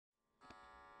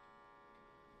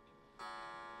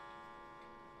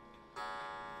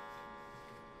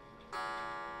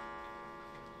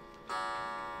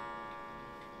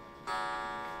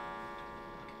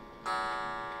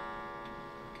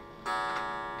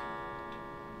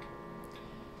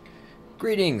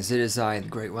Greetings, it is I, the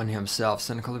Great One himself,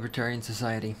 Cynical Libertarian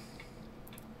Society.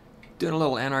 Doing a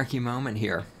little anarchy moment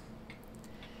here.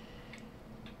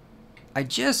 I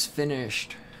just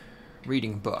finished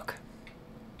reading a book.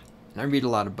 And I read a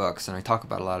lot of books, and I talk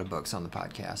about a lot of books on the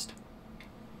podcast.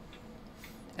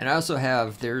 And I also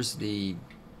have, there's the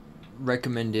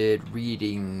recommended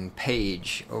reading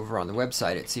page over on the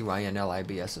website at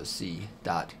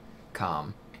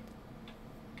cynlibsoc.com.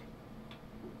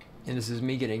 And this is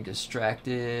me getting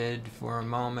distracted for a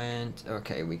moment.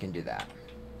 Okay, we can do that.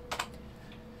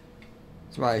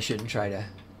 That's why I shouldn't try to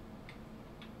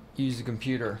use the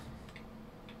computer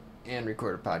and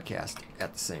record a podcast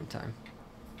at the same time.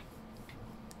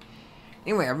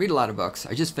 Anyway, I read a lot of books.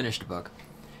 I just finished a book.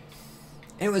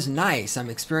 And it was nice.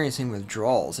 I'm experiencing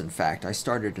withdrawals. In fact, I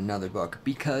started another book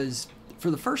because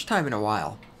for the first time in a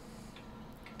while,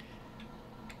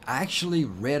 I actually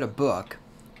read a book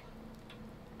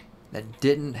that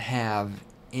didn't have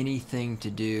anything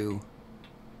to do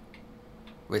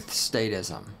with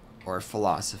statism or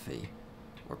philosophy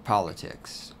or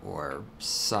politics or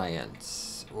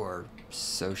science or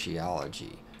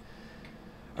sociology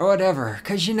or whatever.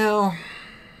 Because, you know,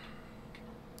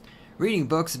 reading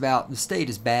books about the state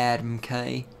is bad,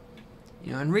 okay?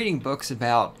 You know, and reading books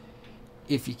about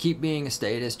if you keep being a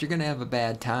statist, you're going to have a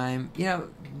bad time. You know,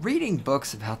 reading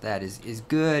books about that is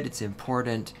good, it's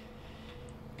important.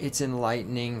 It's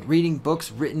enlightening. Reading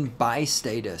books written by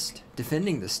statists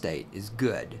defending the state is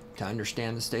good to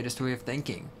understand the statist way of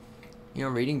thinking. You know,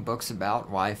 reading books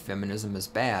about why feminism is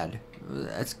bad,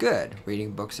 that's good.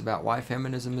 Reading books about why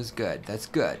feminism is good, that's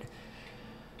good.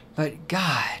 But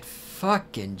God,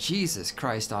 fucking Jesus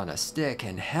Christ on a stick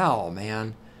and hell,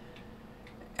 man.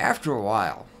 After a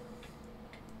while,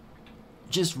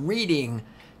 just reading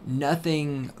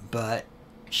nothing but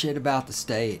shit about the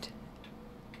state,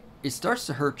 it starts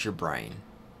to hurt your brain.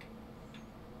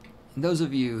 And those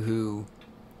of you who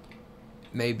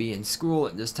may be in school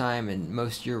at this time and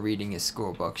most of your reading is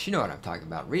school books, you know what I'm talking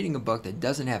about. Reading a book that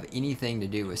doesn't have anything to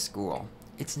do with school.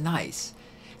 It's nice.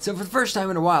 So for the first time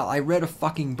in a while, I read a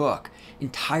fucking book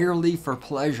entirely for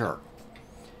pleasure.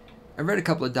 I read a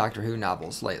couple of Doctor Who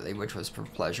novels lately, which was for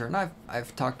pleasure, and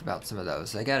I've talked about some of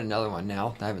those. I got another one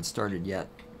now that I haven't started yet.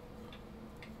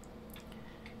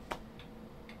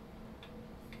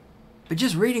 But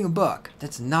just reading a book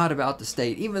that's not about the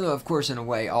state, even though, of course, in a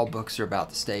way, all books are about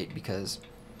the state because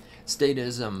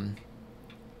statism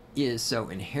is so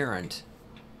inherent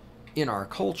in our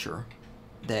culture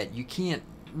that you can't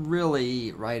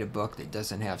really write a book that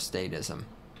doesn't have statism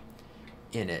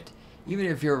in it. Even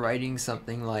if you're writing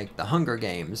something like The Hunger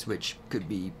Games, which could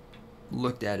be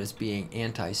looked at as being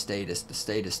anti-statist, the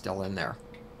state is still in there.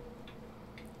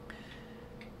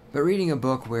 But reading a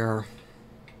book where,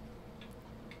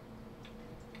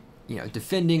 you know,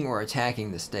 defending or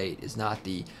attacking the state is not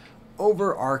the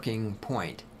overarching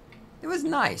point. It was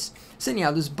nice. So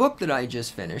anyhow, this book that I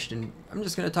just finished, and I'm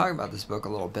just going to talk about this book a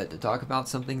little bit to talk about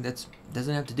something that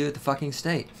doesn't have to do with the fucking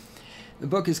state. The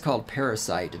book is called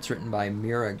Parasite. It's written by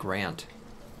Mira Grant.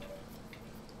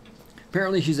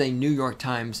 Apparently she's a New York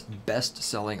Times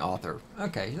best-selling author.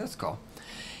 Okay, that's cool.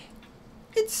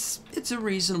 It's a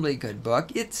reasonably good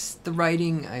book. The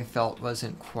writing I felt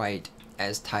wasn't quite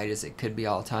as tight as it could be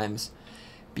all times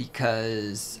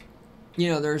because, you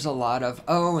know, there's a lot of,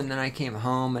 oh, and then I came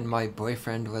home and my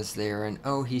boyfriend was there and,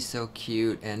 oh, he's so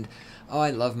cute and, oh, I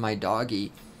love my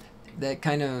doggy. That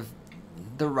kind of,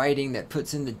 the writing that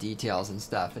puts in the details and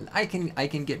stuff, and I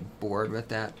can get bored with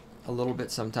that a little bit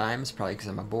sometimes, probably because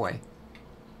I'm a boy.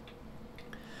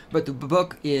 But the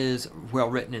book is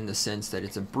well written in the sense that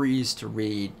it's a breeze to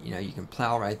read. You know, you can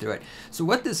plow right through it. So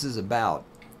what this is about,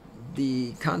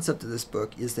 the concept of this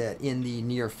book is that in the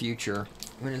near future,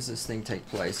 when does this thing take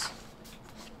place?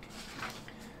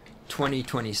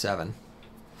 2027.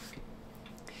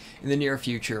 In the near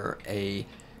future, a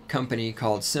company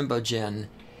called Symbogen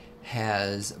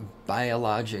has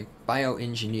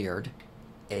bioengineered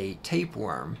a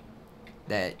tapeworm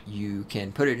that you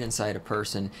can put it inside a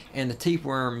person, and the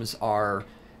tapeworms are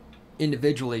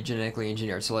individually genetically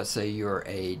engineered. So let's say you're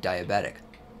a diabetic.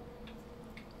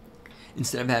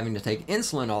 Instead of having to take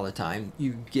insulin all the time,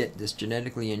 you get this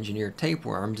genetically engineered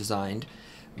tapeworm designed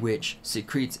which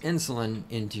secretes insulin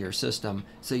into your system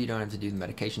so you don't have to do the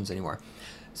medications anymore.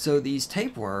 So these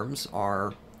tapeworms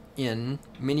are in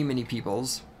many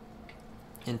people's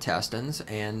intestines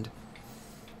and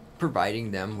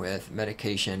providing them with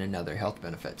medication and other health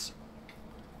benefits.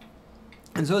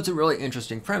 And so it's a really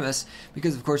interesting premise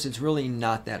because, of course, it's really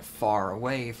not that far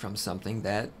away from something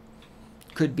that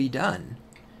could be done.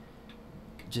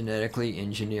 genetically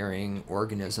engineering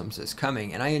organisms is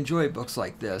coming. And I enjoy books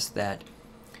like this that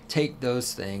take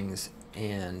those things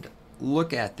and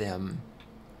look at them,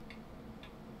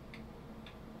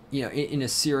 you know, in a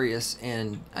serious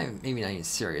and maybe not even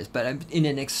serious, but in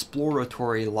an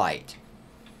exploratory light,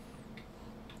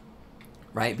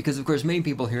 right? Because of course many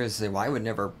people hear this and say, well, I would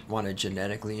never want to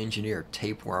genetically engineer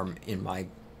tapeworm in my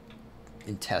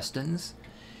intestines.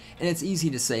 And it's easy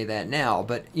to say that now,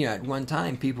 but you know, at one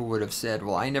time people would have said,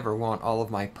 well, I never want all of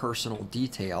my personal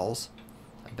details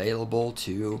available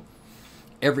to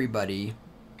everybody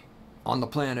on the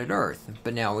planet Earth.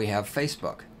 But now we have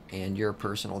Facebook, and your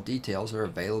personal details are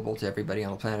available to everybody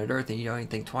on the planet Earth, and you don't even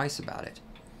think twice about it.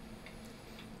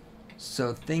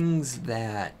 So things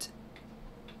that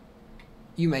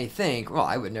you may think, well,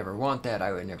 I would never want that,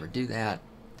 I would never do that.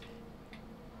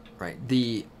 Right,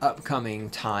 the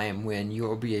upcoming time when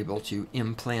you'll be able to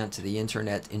implant the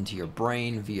internet into your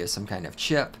brain via some kind of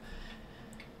chip.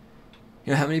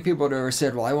 You know, how many people have ever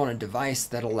said, well, I want a device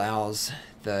that allows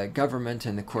the government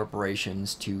and the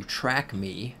corporations to track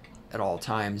me at all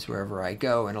times wherever I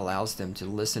go and allows them to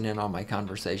listen in on my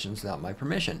conversations without my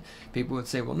permission? People would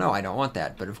say, well, no, I don't want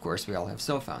that. But of course, we all have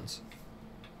cell phones.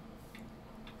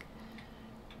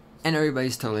 And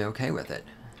everybody's totally okay with it.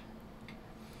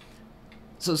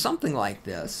 So something like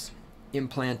this,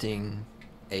 implanting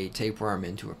a tapeworm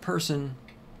into a person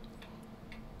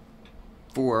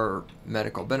for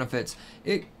medical benefits,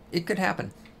 it could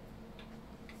happen.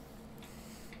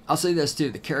 I'll say this too,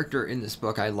 the character in this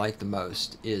book I like the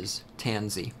most is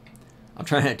Tansy. I'll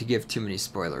try not to give too many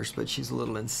spoilers, but she's a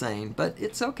little insane. But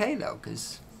it's okay though,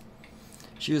 because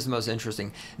she was the most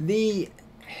interesting. The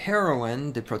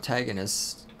heroine, the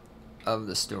protagonist of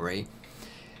the story,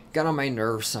 got on my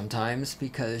nerves sometimes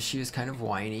because she was kind of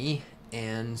whiny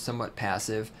and somewhat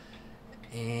passive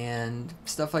and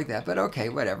stuff like that. But okay,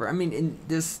 whatever. I mean,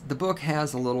 the book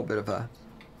has a little bit of a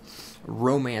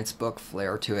romance book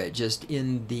flair to it, just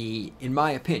in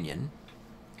my opinion,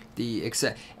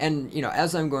 and you know,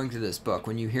 as I'm going through this book,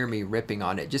 when you hear me ripping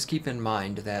on it, just keep in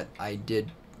mind that I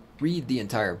did read the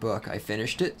entire book. I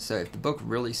finished it, so if the book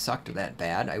really sucked that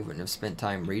bad, I wouldn't have spent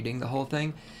time reading the whole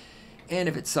thing. And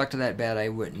if it sucked that bad, I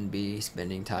wouldn't be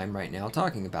spending time right now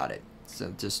talking about it.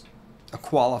 So just a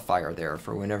qualifier there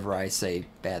for whenever I say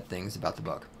bad things about the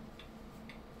book.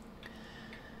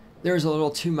 There's a little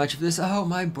too much of this, oh,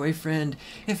 my boyfriend,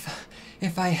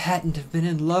 if I hadn't have been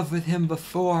in love with him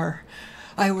before,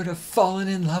 I would have fallen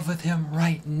in love with him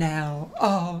right now.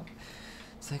 Oh,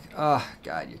 it's like, oh,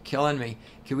 God, you're killing me.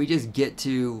 Can we just get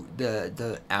to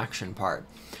the action part?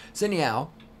 So anyhow,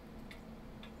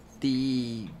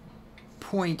 the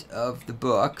point of the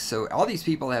book, so all these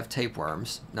people have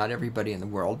tapeworms. Not everybody in the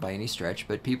world by any stretch,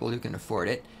 but people who can afford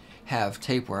it have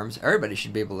tapeworms. Everybody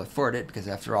should be able to afford it because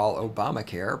after all,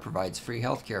 Obamacare provides free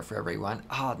health care for everyone.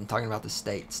 Oh, I'm talking about the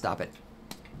state. Stop it.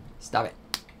 Stop it.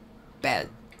 Bad.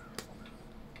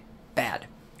 Bad.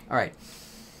 All right.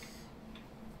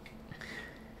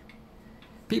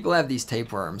 People have these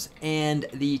tapeworms, and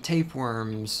the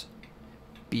tapeworms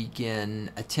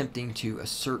begin attempting to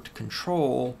assert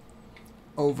control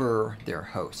over their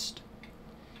host.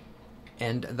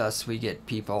 And thus we get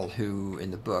people who in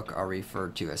the book are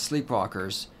referred to as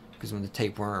sleepwalkers, because when the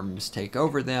tapeworms take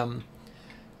over them,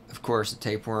 of course the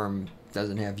tapeworm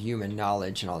doesn't have human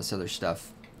knowledge and all this other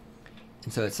stuff.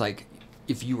 And so it's like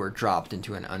if you were dropped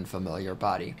into an unfamiliar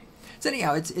body. So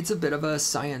anyhow, it's a bit of a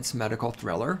science medical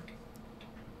thriller.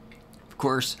 Of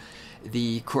course,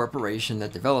 the corporation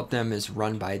that developed them is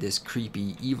run by this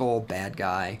creepy, evil, bad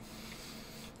guy.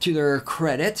 To their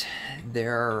credit,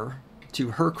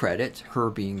 to her credit, her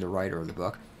being the writer of the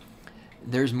book,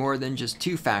 there's more than just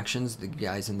two factions, the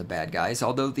guys and the bad guys,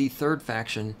 although the third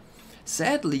faction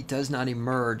sadly does not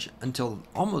emerge until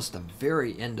almost the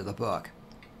very end of the book.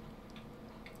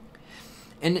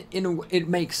 And it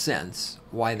makes sense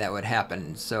why that would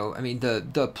happen. So, I mean,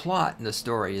 the plot in the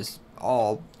story is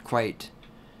all quite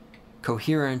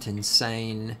coherent and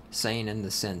sane in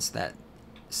the sense that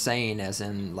sane as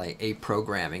in like a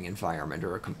programming environment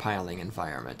or a compiling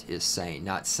environment is sane,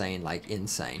 not sane like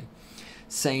insane.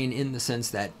 Sane in the sense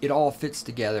that it all fits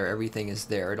together, everything is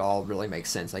there, it all really makes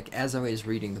sense. Like as I was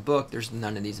reading the book, there's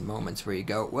none of these moments where you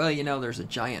go, well, you know, there's a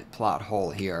giant plot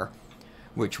hole here,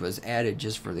 which was added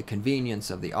just for the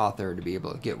convenience of the author to be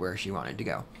able to get where she wanted to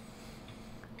go.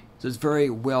 So it's very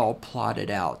well plotted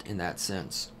out in that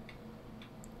sense.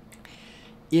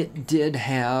 It did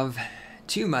have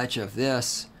too much of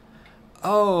this,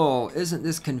 oh, isn't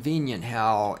this convenient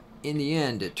how in the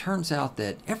end it turns out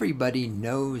that everybody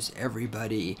knows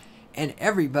everybody and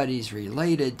everybody's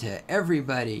related to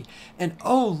everybody. And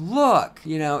oh, look,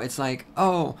 you know, it's like,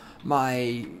 oh,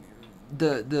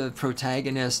 the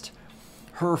protagonist,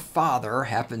 her father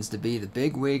happens to be the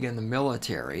bigwig in the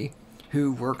military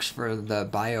who works for the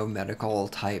biomedical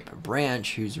type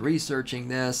branch who's researching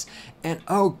this. And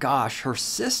oh gosh, her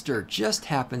sister just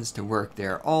happens to work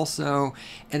there also.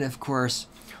 And of course,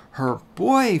 her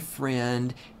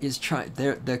boyfriend is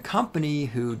the company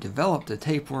who developed the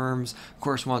tapeworms, of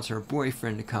course, wants her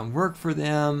boyfriend to come work for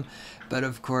them. But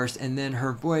of course, and then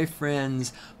her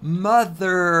boyfriend's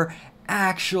mother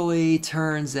actually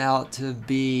turns out to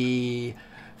be,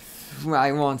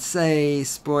 I won't say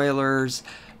spoilers,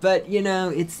 but you know,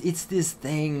 it's this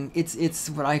thing. It's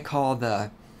what I call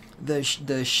the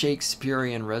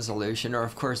Shakespearean resolution, or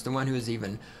of course, the one who is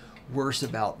even worse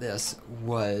about this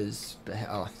was,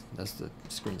 oh, that's the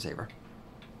screensaver.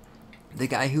 The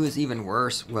guy who was even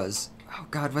worse was, oh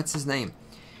God, what's his name?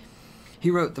 He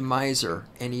wrote The Miser,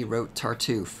 and he wrote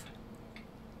Tartuffe.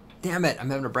 Damn it, I'm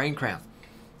having a brain cramp.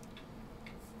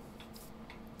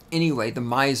 Anyway, The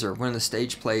Miser, one of the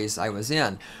stage plays I was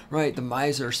in, right? The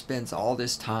Miser spends all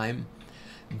this time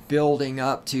building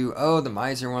up to, oh, the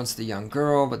miser wants the young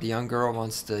girl, but the young girl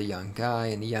wants the young guy,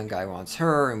 and the young guy wants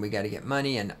her, and we got to get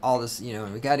money, and all this, you know,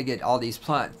 and we got to get all these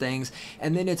plot things,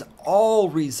 and then it's all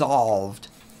resolved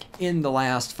in the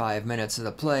last 5 minutes of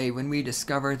the play when we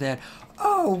discover that,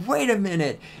 oh, wait a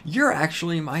minute, you're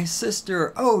actually my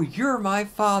sister. Oh, you're my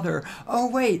father. Oh,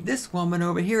 wait, this woman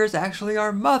over here is actually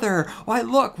our mother. Why,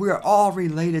 look, we're all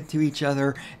related to each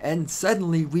other, and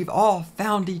suddenly we've all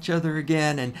found each other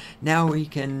again, and now we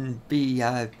can be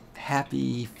a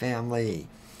happy family.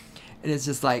 And it's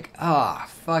just like, ah,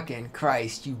 fucking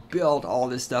Christ, you build all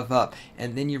this stuff up,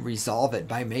 and then you resolve it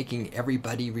by making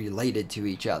everybody related to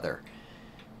each other.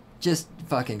 Just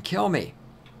fucking kill me.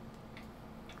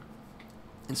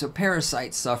 And so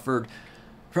Parasite suffered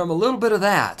from a little bit of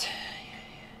that.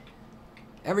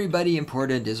 Everybody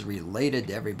important is related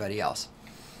to everybody else.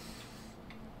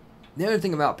 The other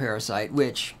thing about Parasite,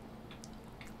 which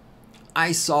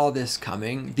I saw this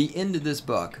coming, the end of this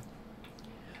book,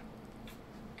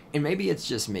 and maybe it's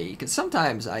just me, because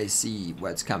sometimes I see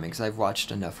what's coming, because I've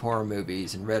watched enough horror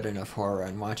movies and read enough horror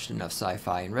and watched enough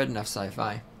sci-fi and read enough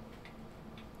sci-fi.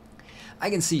 I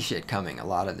can see shit coming a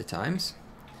lot of the times.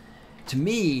 To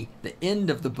me, the end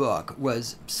of the book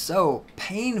was so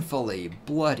painfully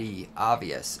bloody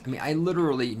obvious. I mean, I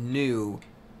literally knew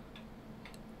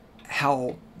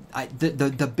how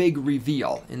the big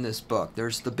reveal in this book.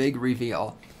 There's the big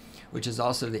reveal, which is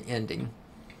also the ending.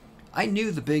 I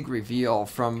knew the big reveal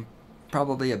from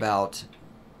probably about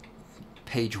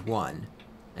page 1.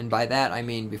 And by that I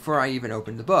mean before I even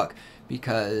opened the book,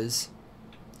 because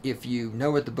if you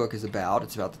know what the book is about,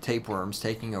 it's about the tapeworms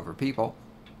taking over people.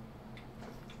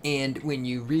 And when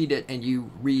you read it and you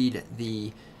read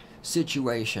the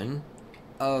situation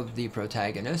of the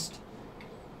protagonist,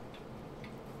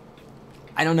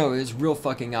 I don't know, it was real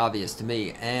fucking obvious to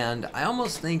me. And I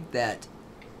almost think that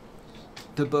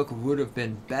the book would have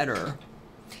been better.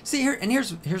 See,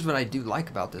 here's what I do like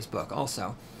about this book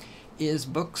also, is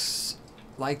books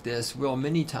like this will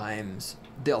many times,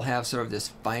 they'll have sort of this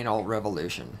final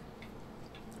revolution.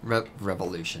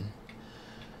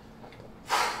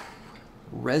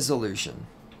 Resolution.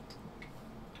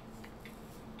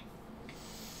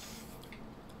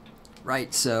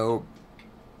 Right, so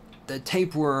the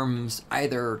tapeworms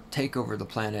either take over the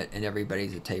planet and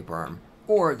everybody's a tapeworm,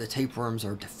 or the tapeworms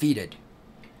are defeated.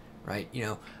 Right, you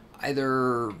know,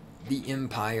 either the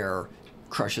Empire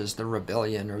crushes the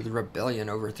rebellion, or the rebellion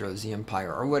overthrows the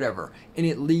Empire, or whatever, and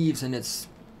it leaves, and it's,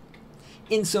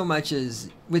 in so much as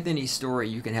with any story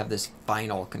you can have this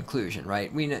final conclusion,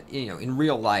 right? We, you know, in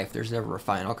real life there's never a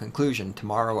final conclusion.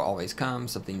 Tomorrow always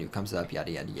comes, something new comes up, yada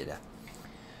yada yada.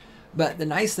 But the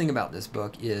nice thing about this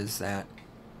book is that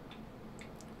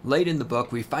late in the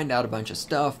book we find out a bunch of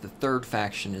stuff. The third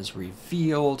faction is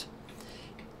revealed,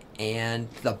 and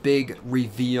the big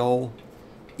reveal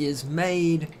is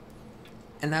made,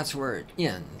 and that's where it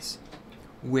ends,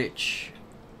 which,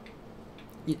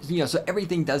 you know, so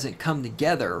everything doesn't come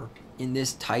together in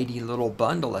this tidy little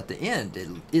bundle at the end.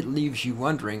 It leaves you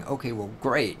wondering, okay, well,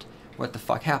 great, what the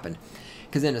fuck happened?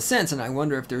 Because in a sense, and I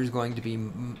wonder if there's going to be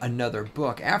another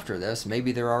book after this.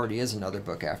 Maybe there already is another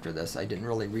book after this. I didn't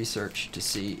really research to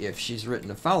see if she's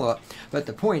written a follow-up, but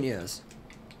the point is,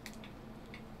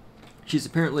 she's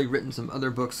apparently written some other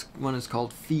books. One is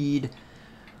called Feed,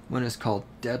 one is called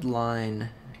Deadline,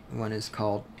 one is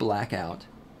called Blackout.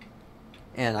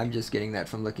 And I'm just getting that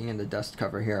from looking in the dust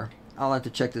cover here. I'll have to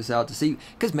check this out to see,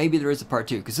 because maybe there is a part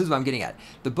 2, because this is what I'm getting at.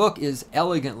 The book is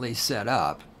elegantly set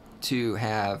up, to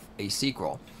have a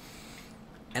sequel.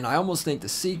 And I almost think the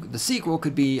sequel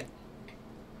could be,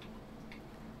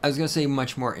 I was going to say,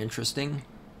 much more interesting.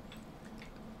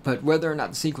 But whether or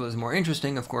not the sequel is more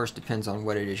interesting, of course, depends on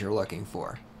what it is you're looking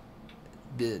for.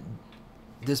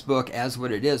 This book, as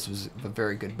what it is, was a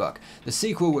very good book. The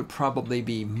sequel would probably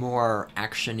be more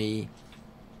action-y,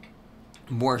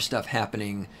 more stuff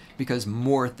happening, because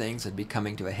more things would be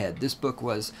coming to a head. This book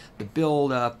was the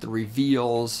build-up, the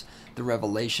reveals, the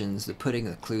revelations, the putting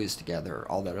the clues together,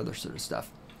 all that other sort of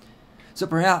stuff. So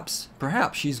perhaps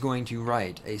she's going to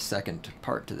write a second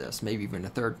part to this, maybe even a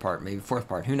third part, maybe a fourth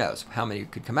part. Who knows how many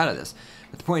could come out of this?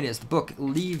 But the point is, the book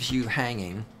leaves you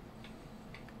hanging,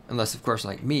 unless, of course,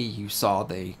 like me, you saw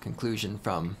the conclusion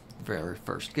from the very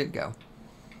first get-go.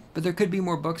 But there could be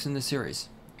more books in the series.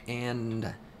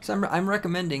 And so I'm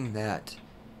recommending that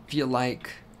if you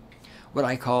like what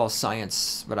I call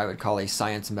science, what I would call a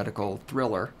science medical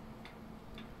thriller,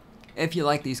 if you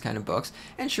like these kind of books,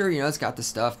 and sure, you know, it's got the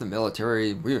stuff, the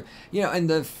military, you know, and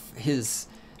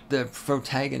the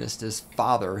protagonist, his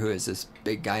father, who is this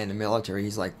big guy in the military,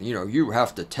 he's like, you know, you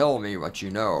have to tell me what you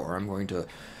know, or I'm going to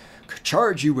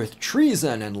charge you with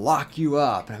treason and lock you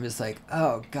up. And I'm just like,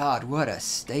 oh God, what a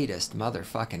statist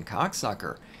motherfucking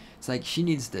cocksucker. It's like she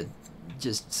needs to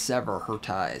just sever her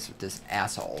ties with this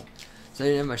asshole. So I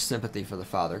didn't have much sympathy for the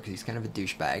father, because he's kind of a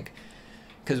douchebag.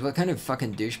 Because what kind of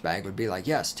fucking douchebag would be like,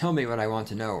 yes, tell me what I want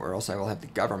to know, or else I will have the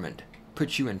government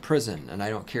put you in prison, and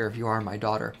I don't care if you are my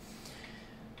daughter.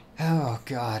 Oh,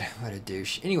 God, what a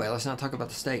douche. Anyway, let's not talk about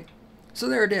the state. So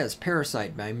there it is,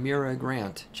 Parasite by Mira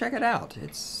Grant. Check it out.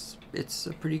 It's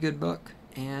a pretty good book,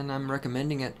 and I'm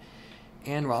recommending it.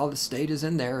 And while the state is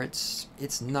in there, it's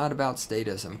not about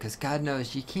statism, because God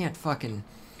knows you can't fucking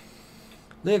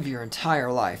live your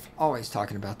entire life always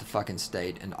talking about the fucking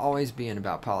state and always being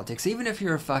about politics, even if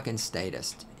you're a fucking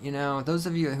statist. You know, those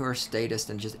of you who are statist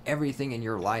and just everything in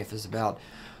your life is about,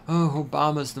 oh,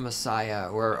 Obama's the Messiah,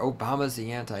 or Obama's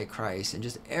the Antichrist, and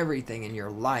just everything in your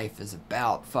life is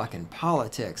about fucking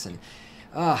politics, and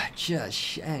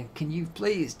can you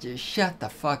please just shut the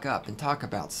fuck up and talk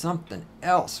about something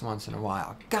else once in a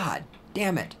while? God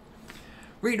damn it.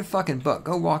 Read a fucking book.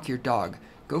 Go walk your dog.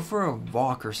 Go for a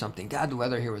walk or something. God, the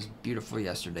weather here was beautiful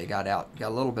yesterday. Got out,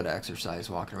 got a little bit of exercise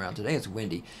walking around. Today it's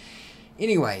windy.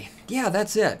 Anyway, yeah,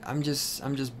 that's it. I'm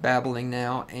just babbling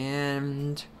now,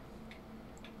 and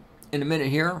in a minute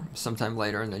here, sometime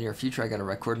later in the near future, I got to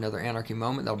record another Anarchy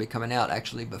moment. That'll be coming out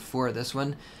actually before this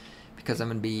one, because I'm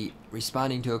going to be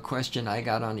responding to a question I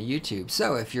got on YouTube.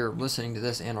 So if you're listening to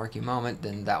this Anarchy moment,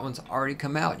 then that one's already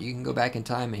come out. You can go back in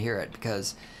time and hear it,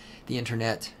 because the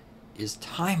internet is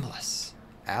timeless.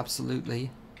 Absolutely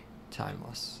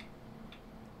timeless.